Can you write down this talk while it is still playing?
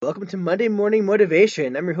Welcome to Monday Morning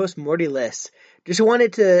Motivation. I'm your host, Morty Liss. Just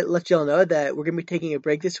wanted to let y'all know that we're going to be taking a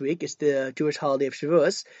break this week. It's the Jewish holiday of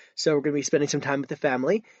Shavuos, so we're going to be spending some time with the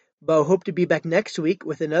family. But I hope to be back next week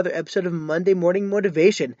with another episode of Monday Morning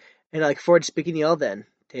Motivation. And I look forward to speaking to y'all then.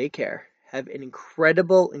 Take care. Have an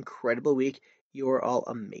incredible week. You are all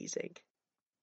amazing.